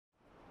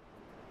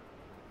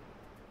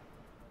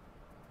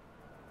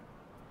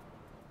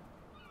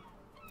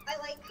I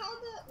like how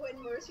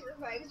when Mercy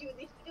revives you and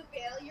they feed a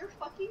veil, you're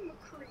fucking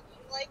McCree.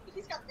 Like,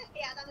 he's got the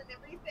hat on and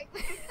everything.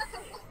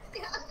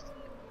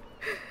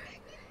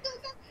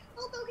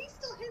 Although he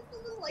still has the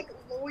little, like,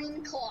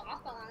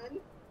 loincloth on.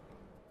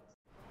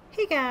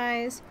 Hey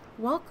guys,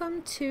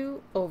 welcome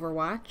to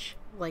Overwatch,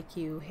 like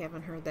you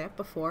haven't heard that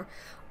before.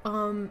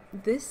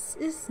 This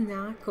is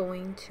not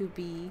going to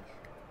be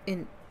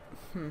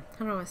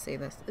how do I say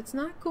this? It's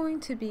not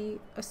going to be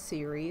a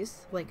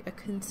series, like a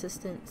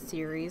consistent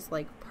series,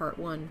 like part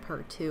 1,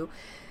 part 2,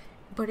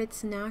 but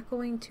it's not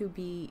going to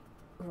be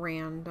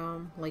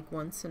random, like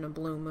once in a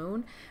blue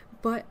moon.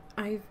 But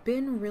I've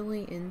been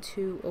really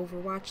into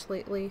Overwatch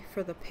lately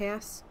for the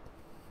past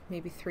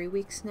maybe 3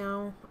 weeks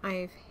now.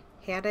 I've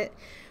had it.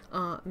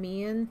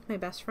 Me and my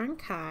best friend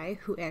Kai,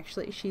 who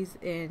actually she's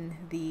in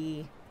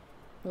the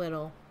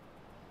little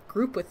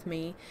group with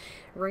me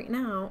right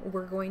now,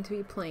 we're going to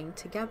be playing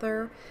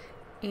together,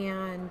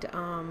 and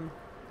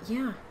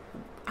yeah,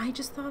 I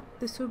just thought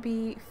this would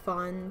be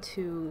fun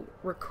to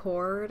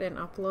record and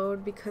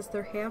upload because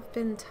there have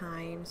been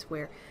times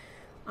where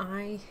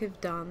I have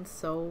done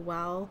so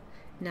well,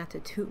 not to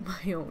toot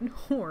my own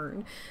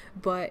horn,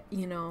 but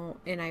you know,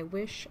 and I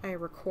wish I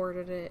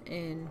recorded it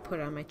and put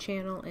it on my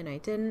channel, and I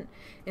didn't.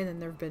 And then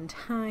there have been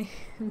times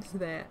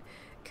that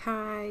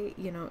Kai,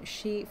 you know,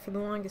 she, for the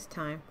longest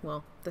time,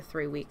 well, the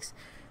 3 weeks,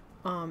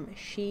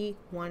 she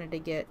wanted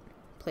to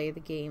play the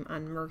game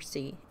on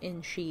Mercy,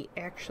 and she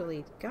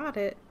actually got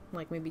it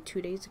like maybe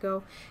 2 days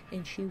ago,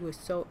 and she was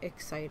so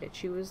excited.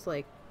 She was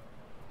like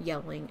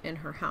yelling in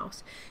her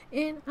house,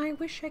 and I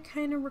wish I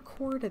kind of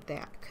recorded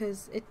that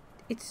because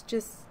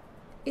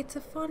it's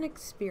a fun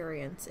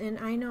experience, and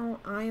I know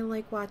I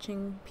like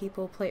watching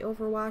people play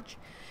Overwatch,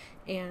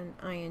 and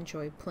I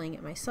enjoy playing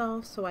it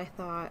myself, so I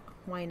thought,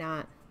 why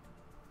not,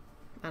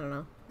 I don't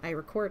know, I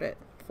record it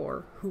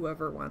for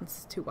whoever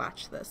wants to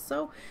watch this.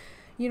 So,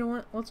 you know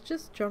what, let's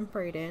just jump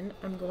right in.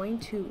 I'm going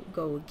to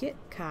go get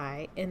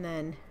Kai, and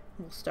then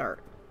we'll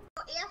start.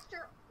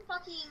 After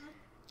fucking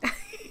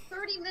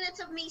 30 minutes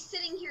of me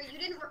sitting here, you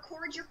didn't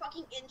record your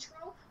fucking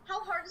intro?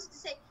 How hard is it to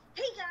say,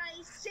 hey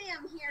guys,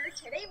 Sam here,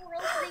 today we're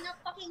opening up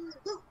fucking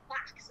loot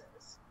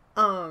boxes?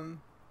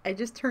 I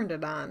just turned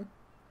it on.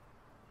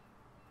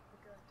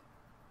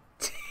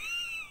 Good.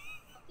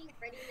 Fucking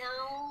ready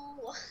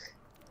now?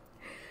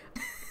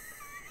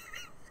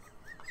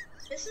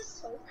 This is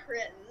so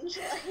cringe.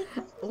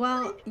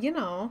 Well, you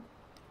know.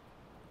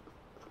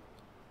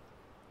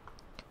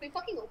 Can we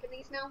fucking open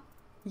these now?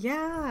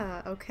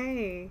 Yeah,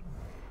 okay.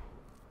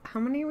 How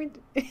many are we...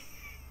 I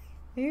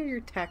have your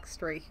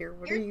text right here.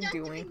 What are you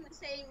doing? You're the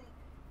same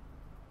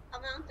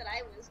amount that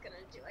I was gonna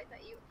do. I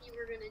thought you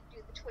were gonna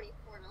do the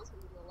 24 and I was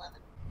gonna do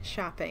 11.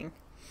 Shopping.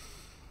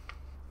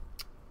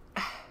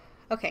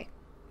 Okay.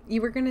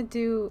 You were gonna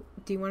do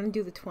you want to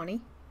do the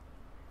 20?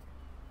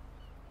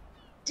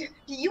 Do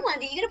you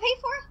want to? You gonna pay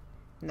for it?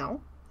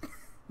 No.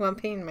 Well, I'm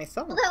paying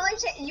myself. Well,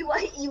 you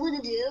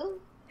want to do?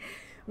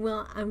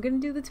 Well, I'm gonna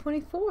do the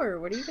 24.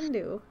 What are you gonna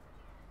do?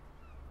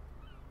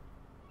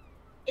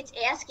 It's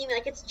asking me,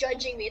 like it's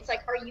judging me. It's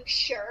like, are you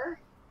sure?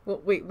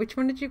 Well, wait, which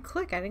one did you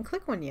click? I didn't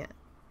click one yet.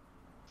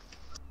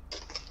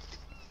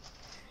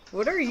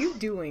 What are you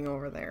doing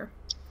over there?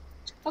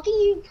 Fucking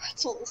eating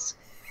pretzels.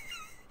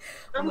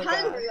 I'm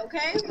hungry, God.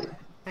 Okay?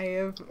 I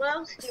have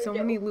so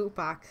many loot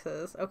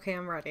boxes. Okay,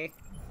 I'm ready.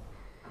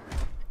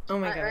 Oh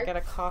my god, I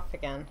gotta cough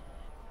again.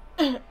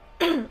 Fucking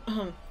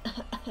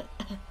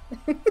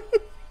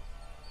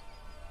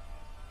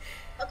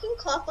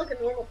cough like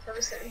a normal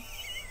person.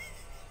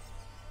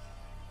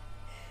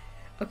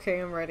 Okay,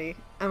 I'm ready.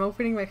 I'm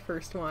opening my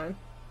first one.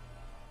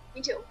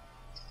 Me too.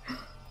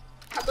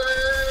 Come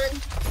on!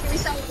 Give me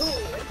some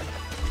good.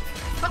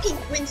 Fucking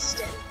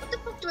Winston. What the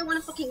fuck do I want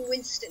a fucking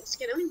Winston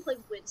skin? I don't even play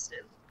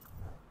Winston.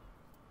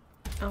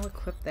 I'll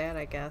equip that,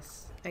 I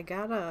guess. I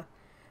got a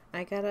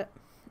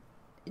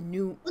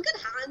new... Look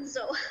at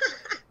Hanzo.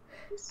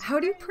 How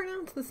do you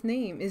pronounce this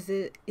name? Is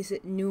it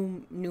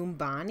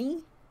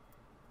Numbani?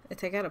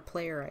 I got a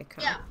player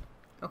icon. Yeah.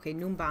 Okay,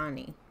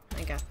 Numbani.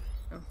 I got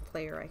a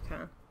player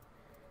icon.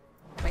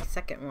 My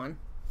second one.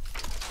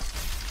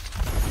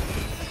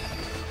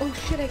 Oh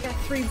shit, I got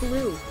 3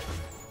 blue.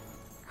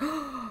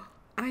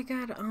 I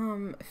got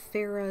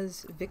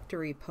Farah's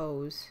victory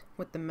pose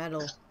with the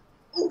medal.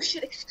 Oh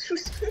shit,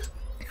 excuse me.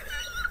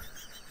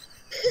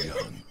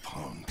 Young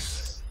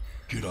punks,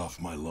 get off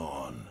my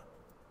lawn.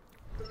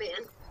 Oh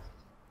man.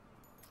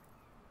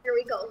 Here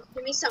we go.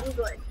 Give me something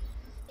good.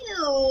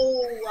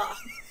 Ew.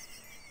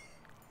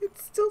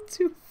 It's still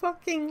too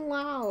fucking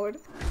loud.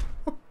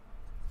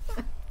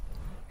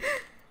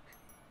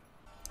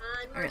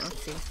 Alright,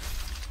 let's see.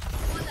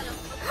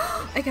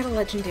 I got a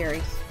legendary.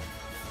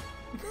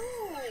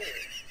 Ooh, I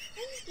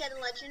didn't get a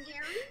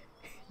legendary.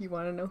 You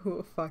want to know who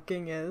it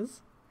fucking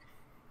is?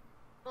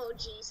 Oh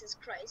Jesus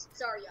Christ,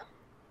 Zarya.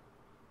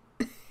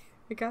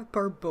 I got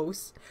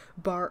Barbarossa.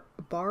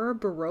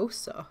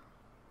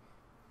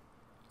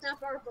 It's not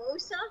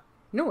Barbosa?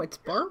 No, it's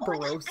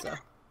Barbarossa. I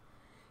got...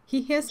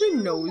 He has a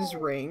nose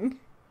ring.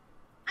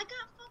 I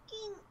got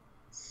fucking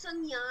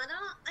Sunyata?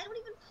 I don't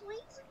even play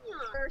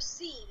Sunyata.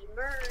 Mercy,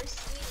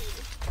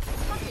 mercy.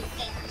 Fucking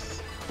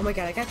ass. Oh my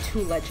god, I got 2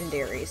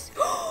 legendaries.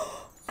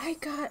 I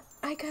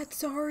got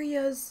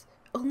Zarya's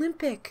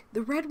Olympic,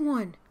 the red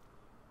one.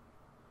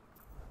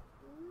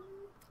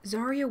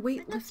 Zarya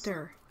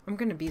weightlifter. I'm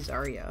gonna be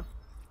Zarya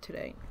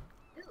today.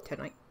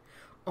 Tonight.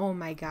 Oh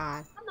my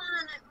god. Come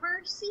on,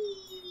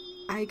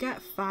 mercy. I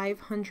got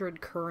 500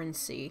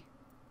 currency.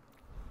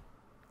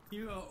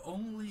 You are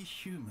only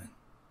human.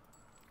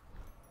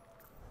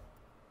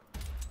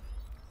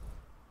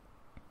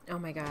 Oh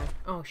my god.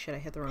 Oh shit, I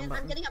hit the wrong Man,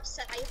 button. I'm getting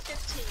upset. I have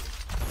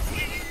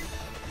 15.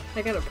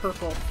 I got a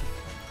purple.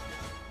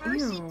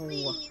 Mercy, Ew.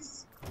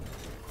 please.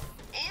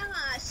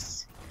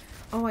 Ass.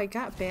 Oh, I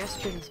got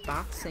Bastion's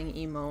boxing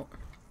emote.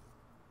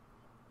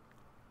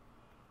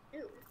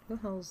 Ew. Who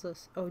the hell is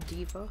this? Oh,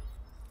 Diva.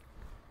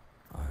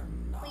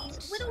 I'm not Please,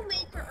 a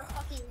Widowmaker or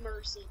psychopath. fucking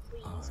mercy,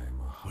 please. What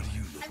are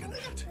you I've looking only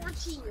at? got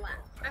 14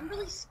 left. I'm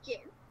really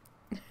scared.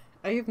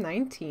 I have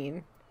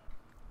 19.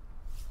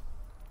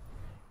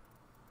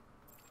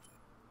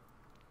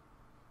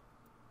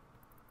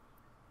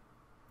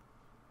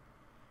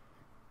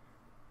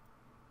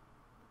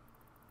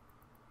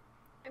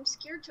 I'm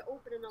scared to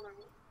open another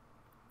one.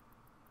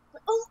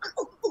 But, oh!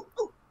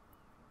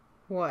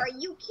 What? Are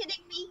you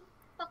kidding me?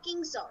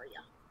 Fucking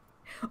Zarya.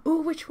 Oh,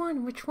 which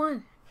one? Which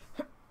one?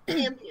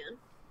 Champion.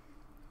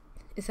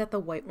 Is that the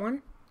white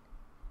one?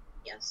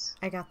 Yes.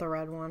 I got the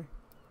red one.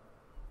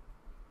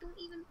 Don't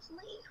even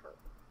play her.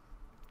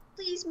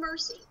 Please,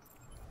 mercy.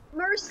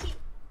 Mercy.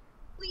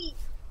 Please.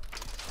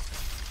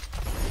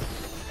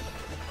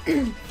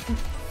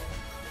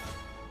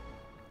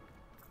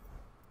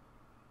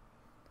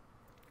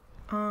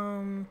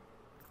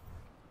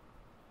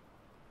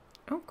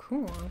 Oh,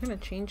 cool. I'm gonna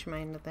change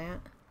mine to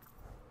that.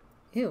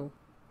 Ew.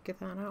 Get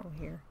that out of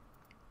here.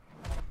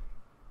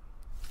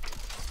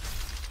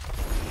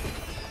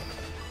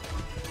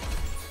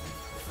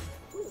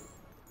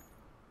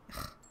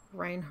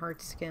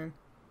 Reinhardt skin.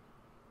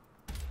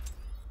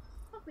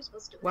 What are we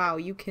supposed to do? Wow,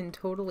 you can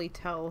totally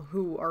tell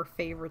who our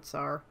favorites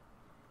are.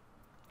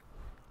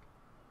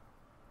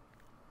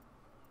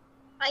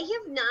 I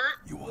have not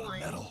You want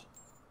won. a medal?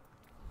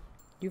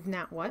 You've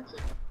not what?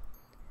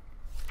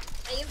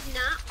 I have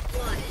not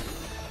won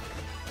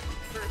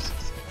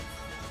versus.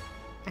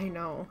 I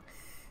know.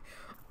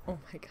 Oh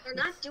my god. They're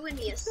not doing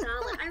me a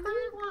solid. I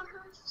really want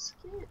her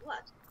skin.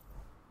 What?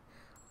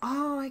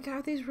 Oh, I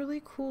got these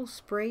really cool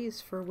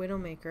sprays for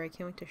Widowmaker. I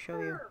can't wait to show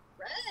you. Her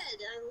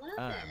red. I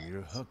love it. I'm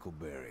your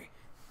huckleberry.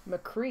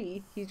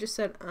 McCree, he just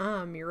said,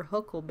 I'm your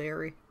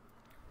huckleberry.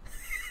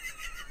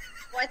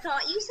 Oh, I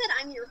thought you said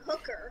I'm your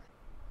hooker.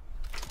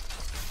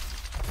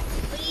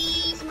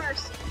 Please,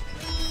 mercy.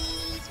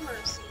 Please,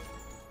 mercy.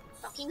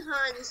 Fucking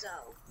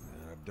Hanzo.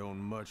 I don't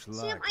much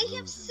like Sam, I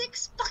have losing.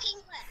 6 fucking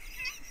left.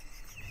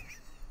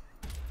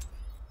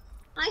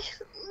 I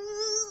have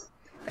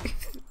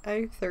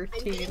I'm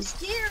 13. getting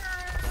scared.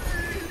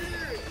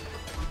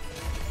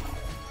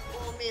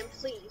 Oh man,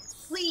 please,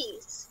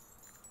 please.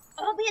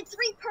 Oh, we had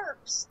 3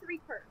 perps. 3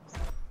 perps.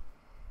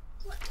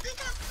 What? I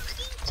got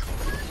fucking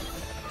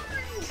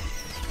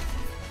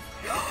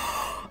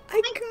 21.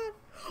 I got,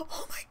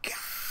 oh my god.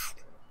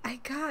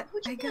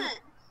 What'd you get?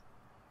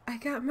 I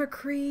got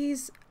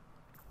McCree's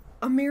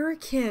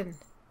American.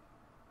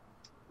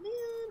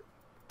 Man,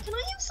 can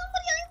I have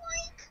somebody I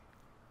like?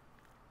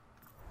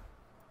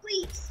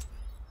 Please.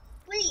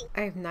 Please.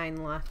 I have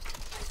 9 left.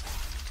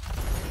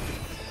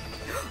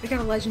 I got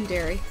a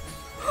legendary.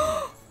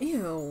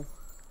 Ew.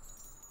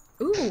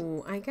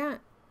 Ooh, I got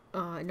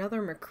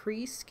another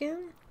McCree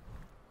skin.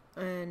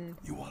 And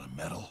You want a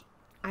medal?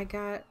 I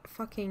got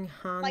fucking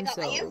Hanzo. Oh my god,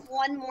 I have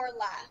 1 more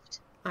left.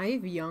 I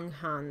have young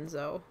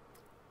Hanzo.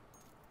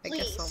 I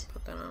guess I'll Please.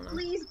 put that on him.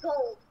 Please,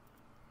 gold.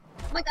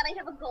 Oh my god, I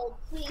have a gold.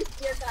 Please,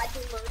 dear God, do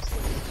mercy.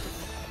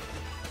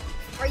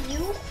 Are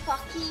you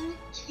fucking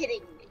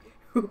kidding me?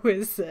 Who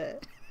is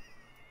it?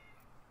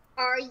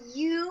 Are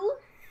you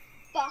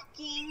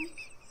fucking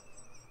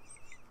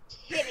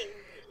kidding me?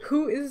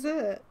 Who is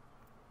it?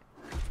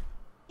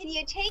 Can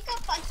you take a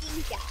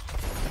fucking guess?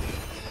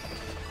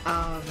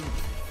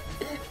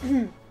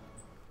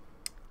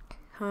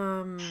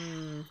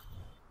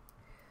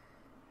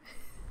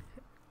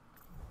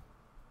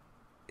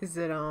 Is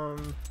it, I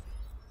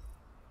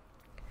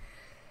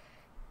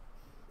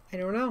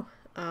don't know.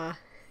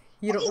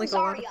 You don't Fucking like a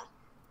lot of... Zarya.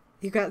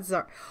 You got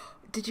Zar...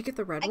 Did you get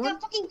the red I one?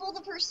 got fucking both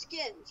of her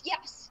skins.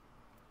 Yes.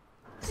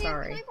 Sam,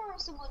 Sorry. can I borrow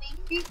some money?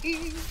 Oh,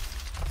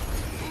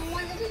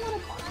 I really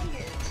want to buy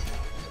it.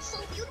 It's so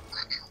beautiful.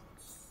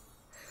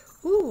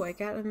 Ooh, I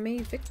got a May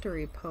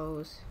victory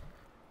pose.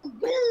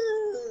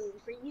 Woo!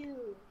 For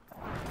you.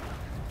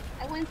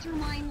 I went through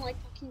mine like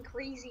fucking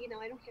crazy, and now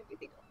I don't have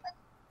anything open.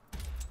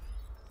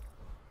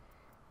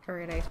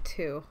 Alright, I have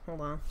 2.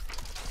 Hold on.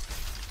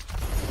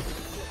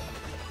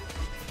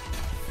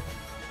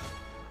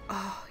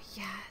 Oh,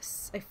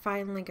 yes. I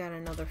finally got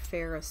another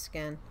Farah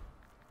skin.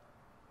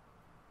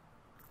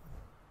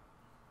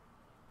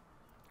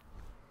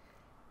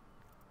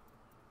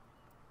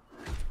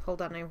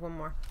 Hold on, I have 1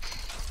 more.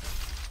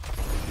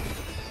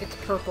 It's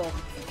purple.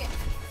 Okay.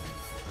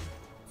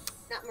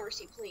 Not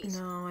Mercy, please.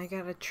 No, I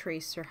got a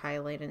tracer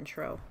highlight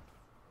intro.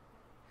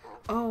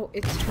 Oh,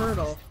 it's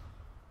turtle.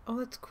 Oh,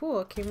 that's cool.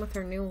 It came with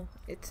her new.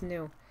 It's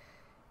new.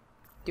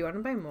 Do you want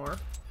to buy more?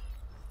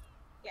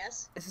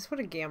 Yes. Is this what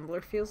a gambler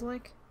feels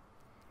like?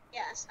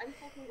 Yes, I'm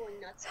fucking going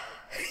nuts.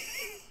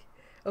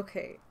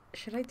 Okay,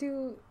 should I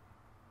do...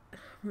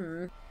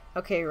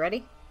 Okay,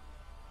 ready?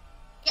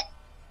 Yeah.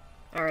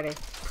 Alrighty,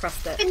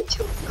 pressed it.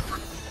 Into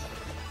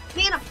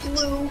man of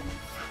blue.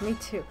 Me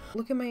too.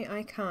 Look at my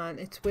icon.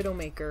 It's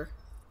Widowmaker.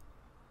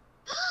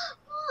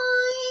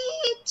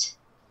 What?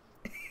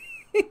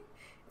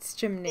 It's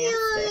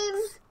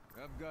gymnastics.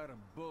 I've got a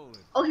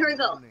bullet. Oh, here we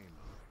go. Name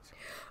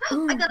on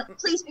Ooh. I got.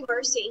 Please be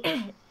Mercy.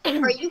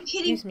 Are you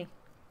kidding? Excuse me.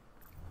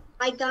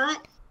 I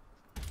got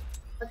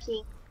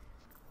fucking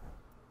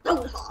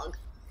Roadhog.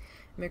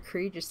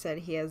 McCree just said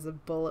he has a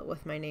bullet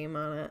with my name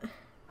on it.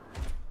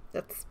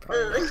 That's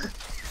probably...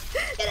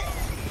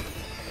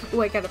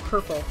 Ooh, I got a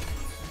purple.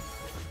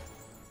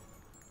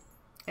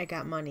 I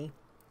got money.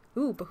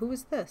 Ooh, but who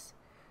is this?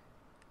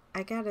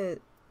 I gotta...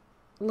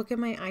 Look at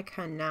my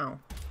icon now.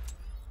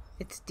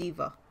 It's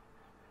Diva.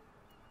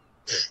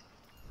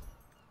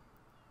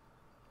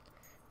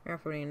 We're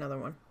putting another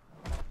one.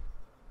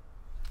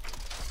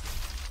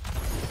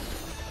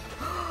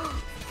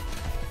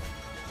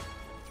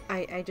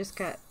 I just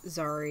got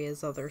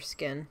Zarya's other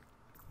skin.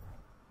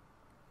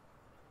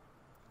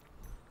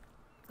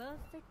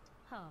 Perfect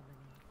harmony.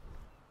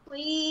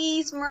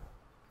 Please,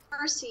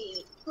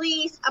 Mercy.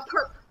 Please, a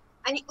perp.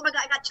 I need. Oh my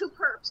god, I got 2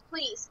 perps.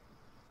 Please.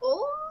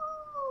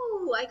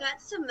 Oh, I got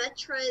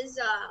Symmetra's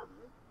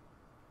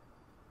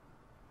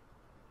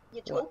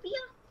Utopia.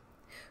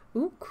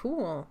 Ooh,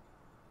 cool.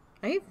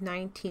 I have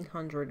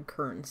 1900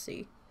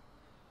 currency.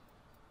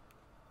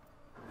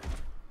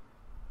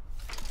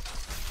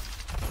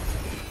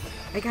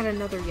 I got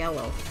another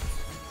yellow.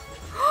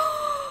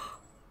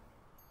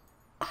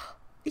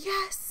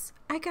 Yes!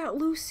 I got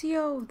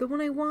Lucio, the one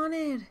I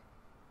wanted.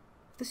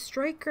 The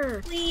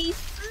striker. Please.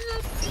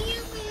 Oh, damn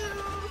it.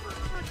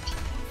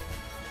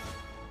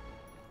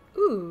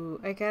 Ooh,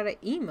 I got an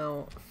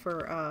emote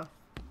for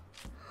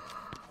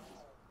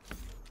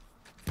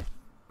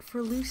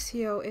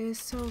Lucio. It is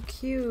so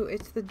cute.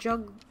 It's the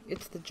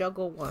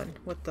juggle one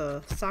with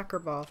the soccer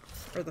ball,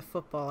 or the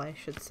football, I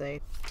should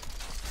say.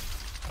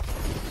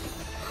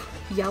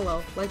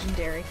 Yellow,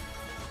 legendary.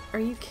 Are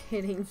you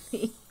kidding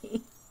me?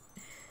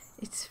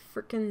 It's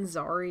freaking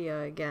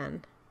Zarya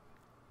again.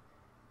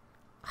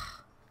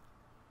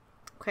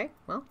 Okay,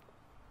 well.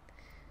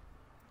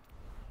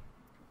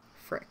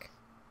 Frick.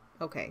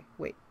 Okay,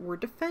 wait, we're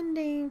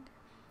defending.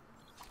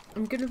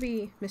 I'm gonna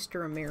be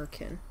Mr.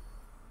 American.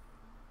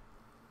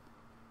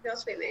 Who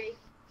else be May?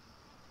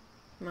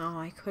 No,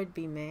 I could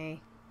be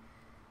May.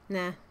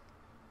 Nah.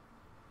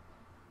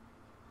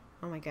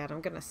 Oh my god,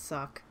 I'm gonna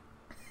suck.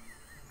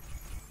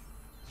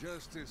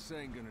 Justice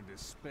ain't gonna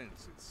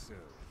dispense itself.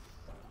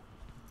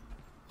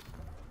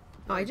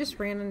 Oh, I just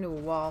ran into a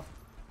wall.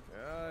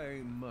 I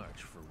ain't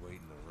much for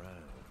waiting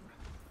around.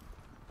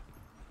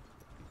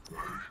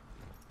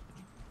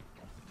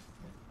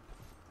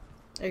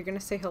 Are you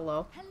gonna say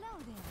hello? Hello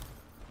there.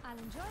 I'll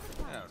enjoy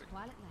the quiet Howdy.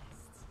 while it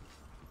lasts.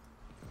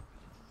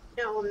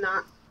 No, I'm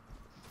not.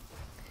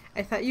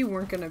 I thought you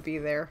weren't gonna be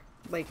there.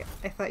 Like,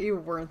 I thought you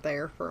weren't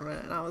there for a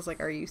minute, and I was like,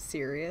 are you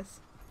serious?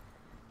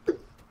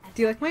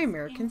 Do you like my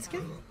American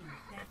skin?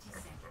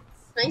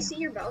 Can I see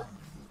your belt?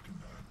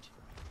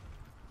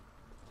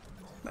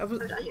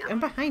 I'm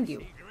behind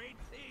you.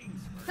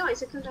 No, I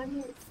said come down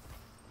here.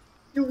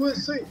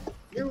 USA!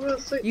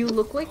 USA! You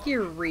look like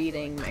you're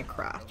reading my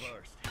crotch.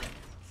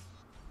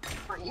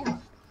 Oh, yeah.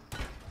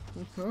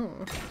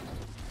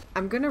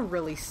 I'm gonna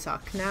really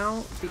suck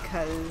now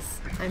because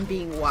I'm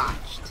being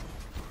watched.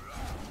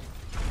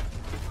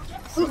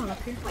 Someone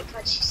up here. Oh my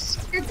god, she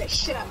scared the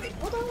shit out of me.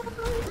 Hold on,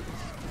 hold on.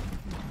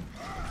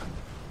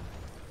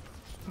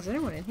 Is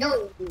anyone in here?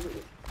 No!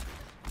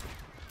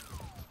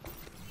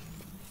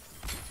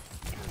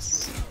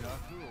 Yes.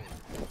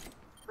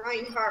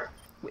 Reinhardt.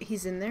 Wait,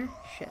 he's in there?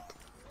 Shit.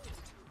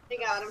 I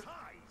got him.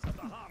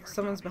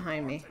 Someone's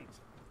behind me.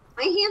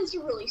 My hands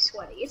are really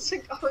sweaty. It's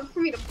like hard for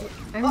me to pull.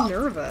 I'm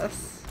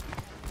nervous.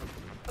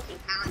 Fucking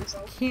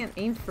Hanzo. Can't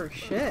aim for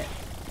shit.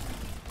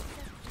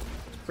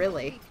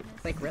 Really?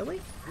 Like,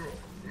 really?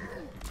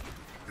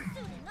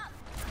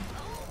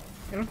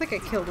 I don't think I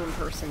killed one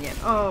person yet.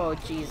 Oh,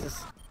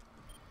 Jesus.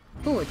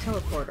 Ooh, a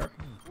teleporter.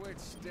 Quit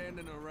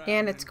standing around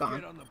And it's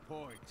gone. get on the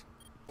point.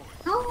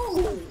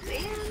 No,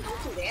 man,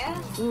 don't do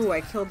that. Ooh,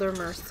 I killed their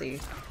Mercy.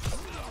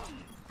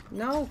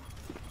 No.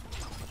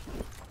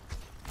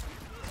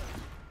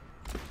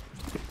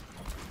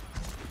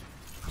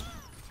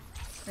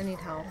 I need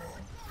help.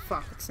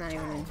 Fuck, it's not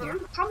even in here. I'm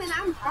coming,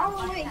 I'm far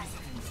away.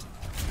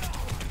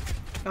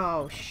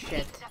 Oh,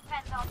 shit.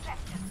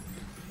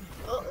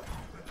 Oh.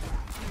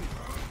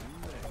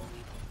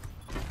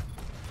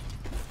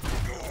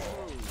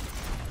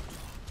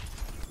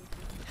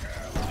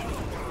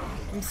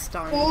 I'm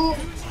stunned. Oh.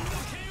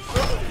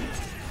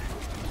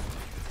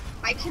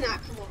 I I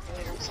cannot come over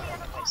there. I'm sorry,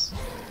 guys.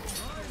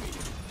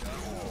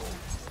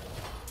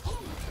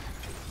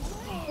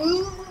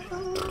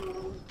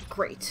 Ooh.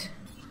 Great.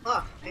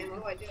 Oh, man,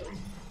 what do I do?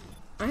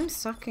 I'm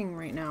sucking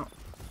right now.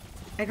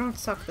 I don't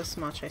suck this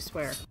much, I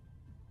swear.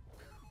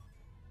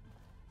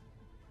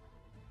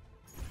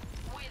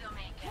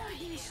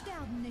 Die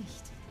sterben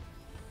nicht.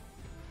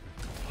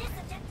 This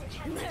objective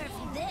has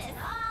nerfed this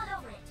all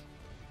over it.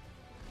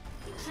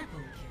 Triple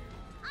kill.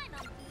 I'm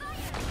on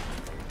fire.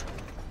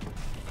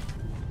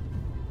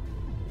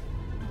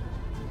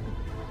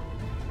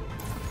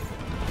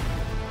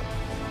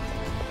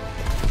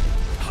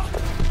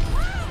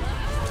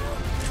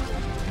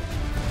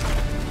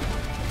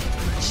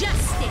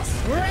 Justice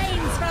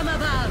reigns from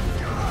above.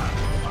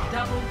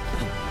 Double.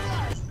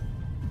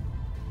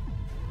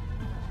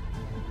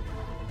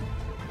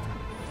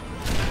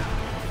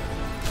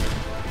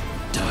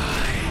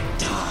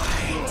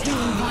 Team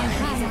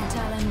Valhalla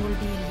Talon will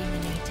be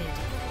eliminated.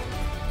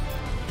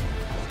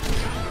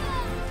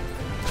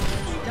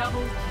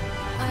 Double.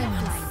 I'm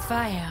on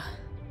fire.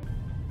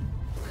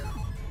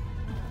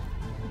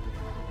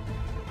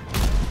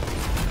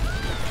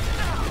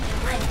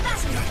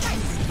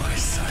 My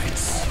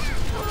sights.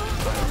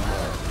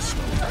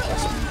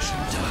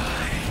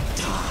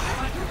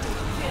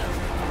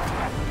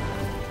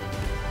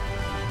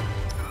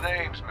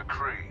 Name's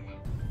McCree.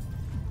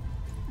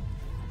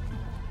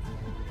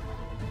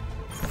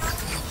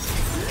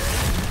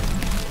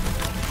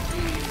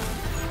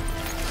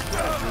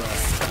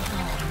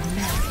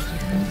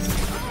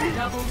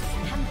 Double.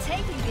 I'm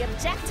taking the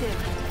objective.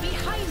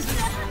 Behind you.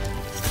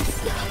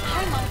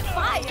 I'm on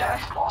fire.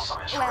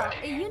 Well,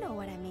 you know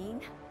what I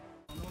mean.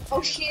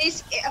 Oh, shit,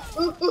 it's...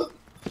 We're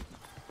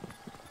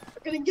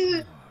gonna get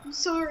it. I'm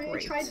sorry,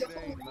 Great. I tried to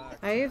hold it.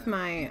 I have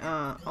my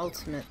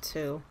ultimate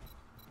too.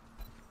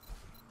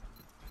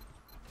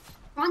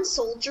 Come on,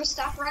 soldier,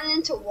 stop running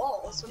into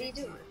walls. What are you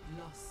doing?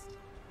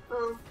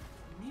 Oh.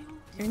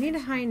 I need a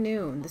high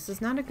noon. This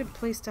is not a good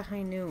place to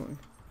high noon.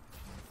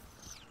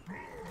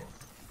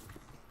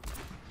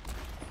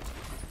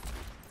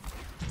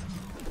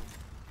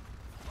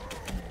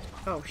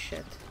 Oh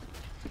shit.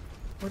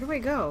 Where do I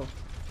go?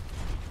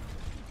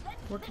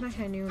 Where can I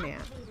high noon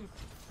at?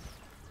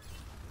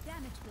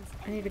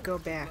 I need to go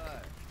back.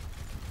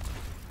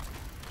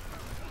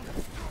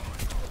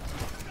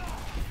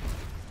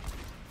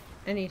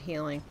 I need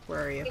healing.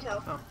 Where are you? Need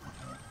help. Oh.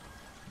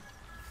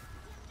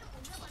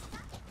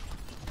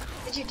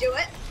 Did you do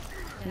it?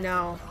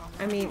 No.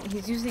 I mean,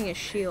 he's using a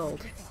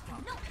shield.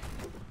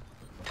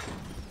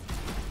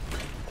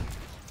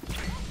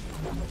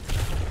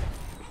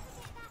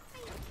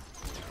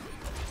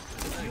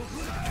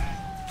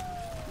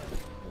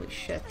 Holy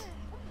shit.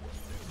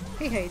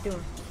 Hey, how you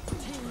doing?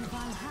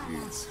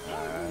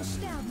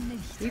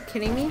 Are you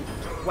kidding me?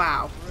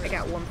 Wow. I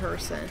got one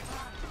person.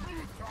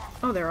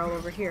 Oh, they're all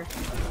over here.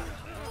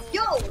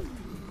 Yo! Oh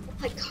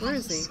my god, Where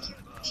is you he?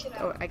 scared the shit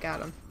out Oh, of me. I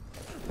got him.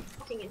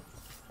 Fucking in.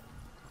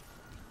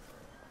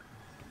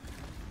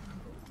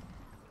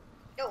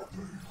 Yo.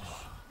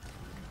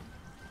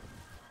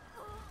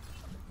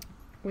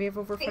 We have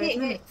over 5 Hey, hey, hey.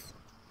 minutes.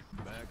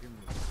 Back in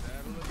the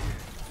saddle again.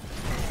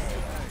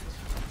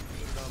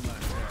 Put it on my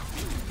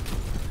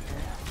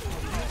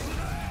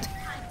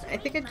head. I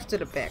think I just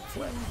did a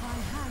backflip.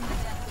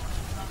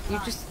 You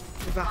just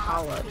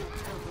Valhalla.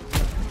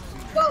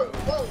 Whoa,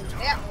 whoa,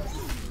 that was...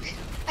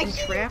 I can't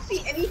trapped?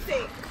 see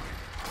anything.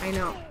 I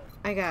know.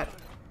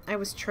 I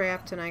was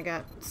trapped and I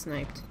got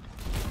sniped.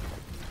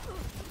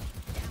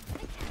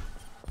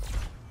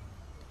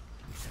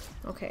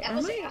 Okay, That I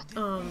was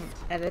might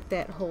edit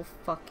that whole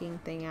fucking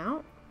thing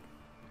out.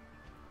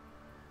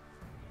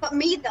 But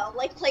me though,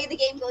 like play the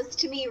game goes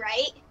to me,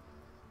 right?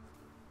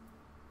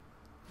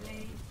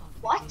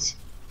 What?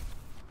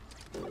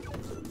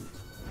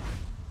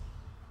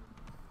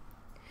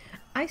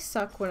 I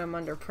suck when I'm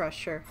under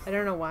pressure. I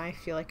don't know why I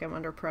feel like I'm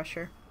under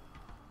pressure.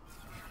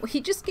 Well, he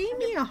just gave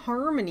me a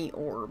harmony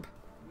orb.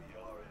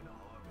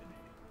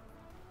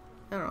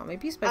 I don't know,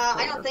 maybe he's bipolar.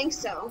 I don't think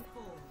so.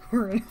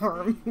 We're in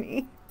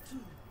harmony.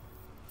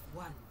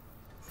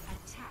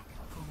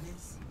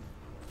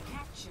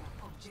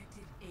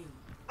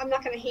 I'm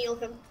not gonna heal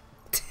him.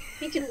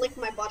 He can lick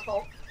my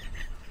butthole.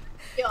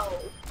 Yo.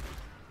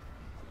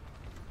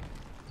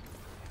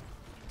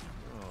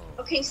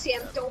 Okay,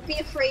 Sam, don't be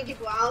afraid to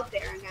go out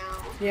there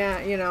now.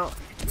 Yeah, you know,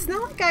 it's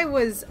not like I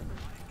was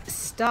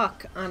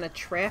stuck on a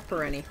trap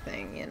or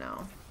anything, you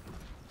know.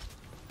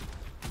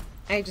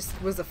 I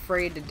just was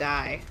afraid to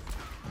die.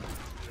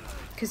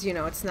 Because, you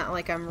know, it's not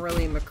like I'm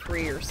really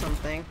McCree or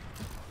something.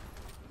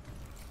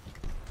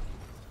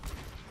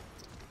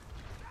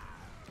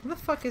 Where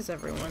the fuck is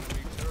everyone?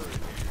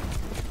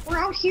 We're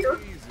out here.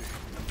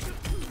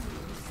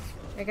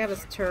 I got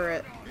his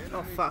turret.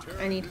 Oh fuck,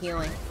 I need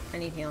healing. I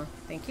need healing.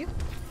 Thank you.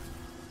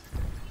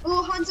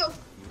 Oh, Hanzo.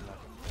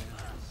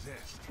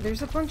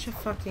 There's a bunch of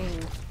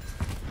fucking...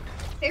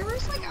 They were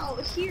just like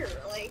out here,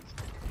 like...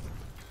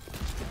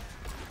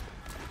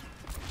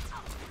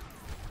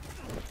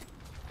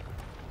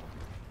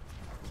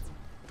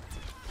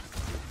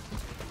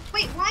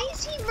 Wait, why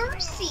is he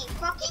Mercy!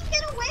 Fucking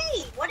get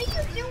away! What are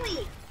you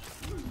doing?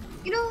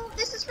 You know,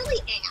 this is really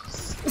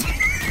ass.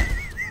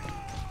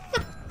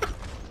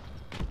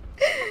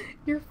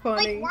 You're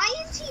funny. Like,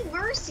 why is he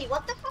Mercy?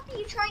 What the fuck are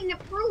you trying to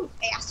prove,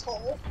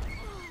 asshole?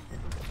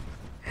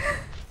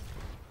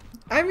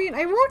 I mean,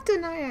 I won't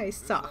deny I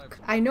suck.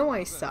 I know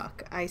I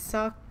suck. I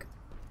suck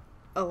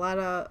a lot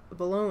of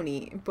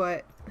baloney,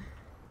 but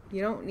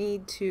you don't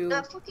need to...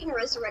 Not fucking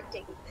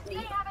resurrecting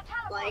me.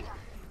 Like,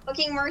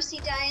 fucking Mercy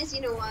dies,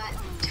 you know what?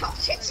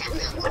 Tough tits on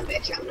that one,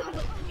 bitch, I'm not...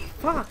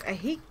 Fuck, I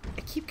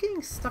keep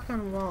getting stuck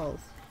on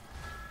walls.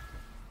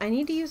 I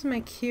need to use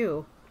my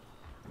Q.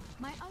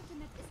 My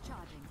ultimate is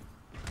charging.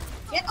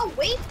 Get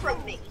away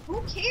from me!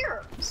 Who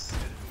cares?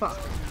 Fuck.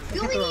 I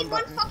You hit only the wrong need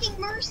one button. fucking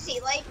Mercy,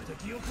 like...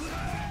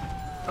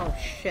 Oh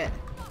shit.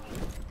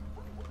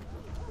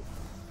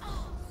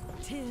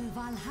 Till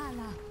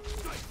Valhalla.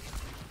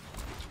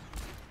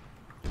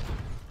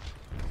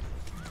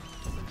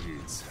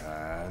 It's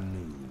high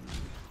noon.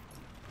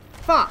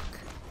 Fuck.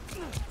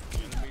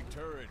 Enemy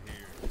turret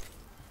here.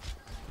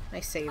 I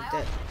saved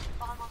it.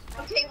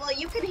 Okay, well,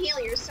 you can heal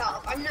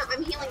yourself. I'm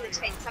healing the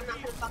tanks. I'm not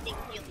gonna fucking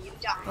heal you.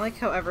 Die. I like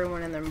how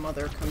everyone and their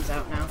mother comes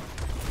out now.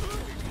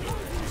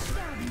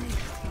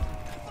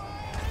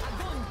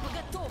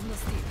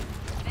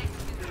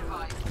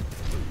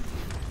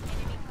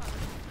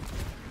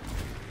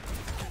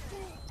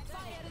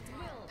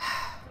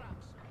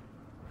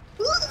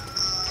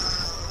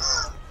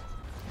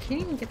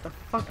 Can't even get the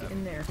fuck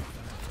in there.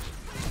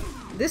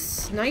 This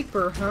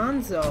sniper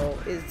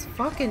Hanzo is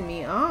fucking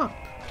me up.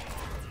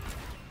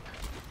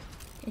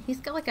 And he's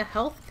got like a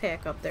health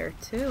pack up there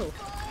too.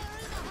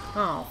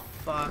 Oh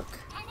fuck.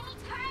 Enemy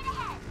turret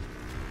ahead.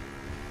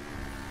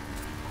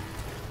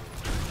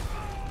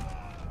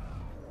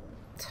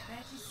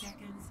 30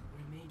 seconds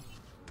remaining.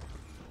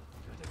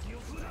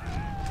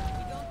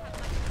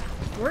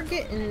 We're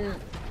getting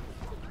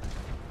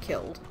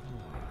killed.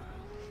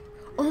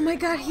 Oh my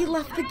god, he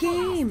left the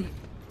game!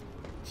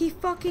 He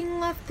fucking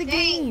left the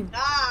game!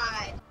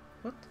 God.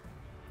 What?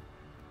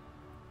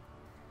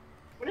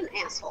 What an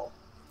asshole.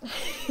 Play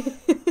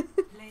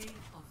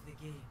of the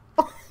game.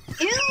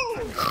 Ew!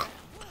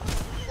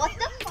 What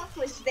the fuck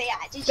was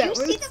that? Did That you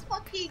see was- the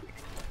fucking...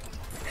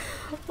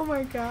 Oh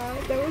my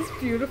god, that was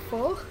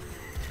beautiful.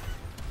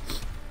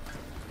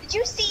 Did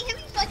you see him?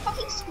 He like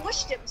fucking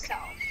squished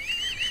himself.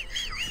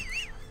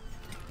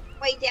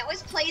 Wait, that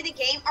was play the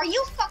game? Are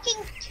you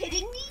fucking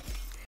kidding me?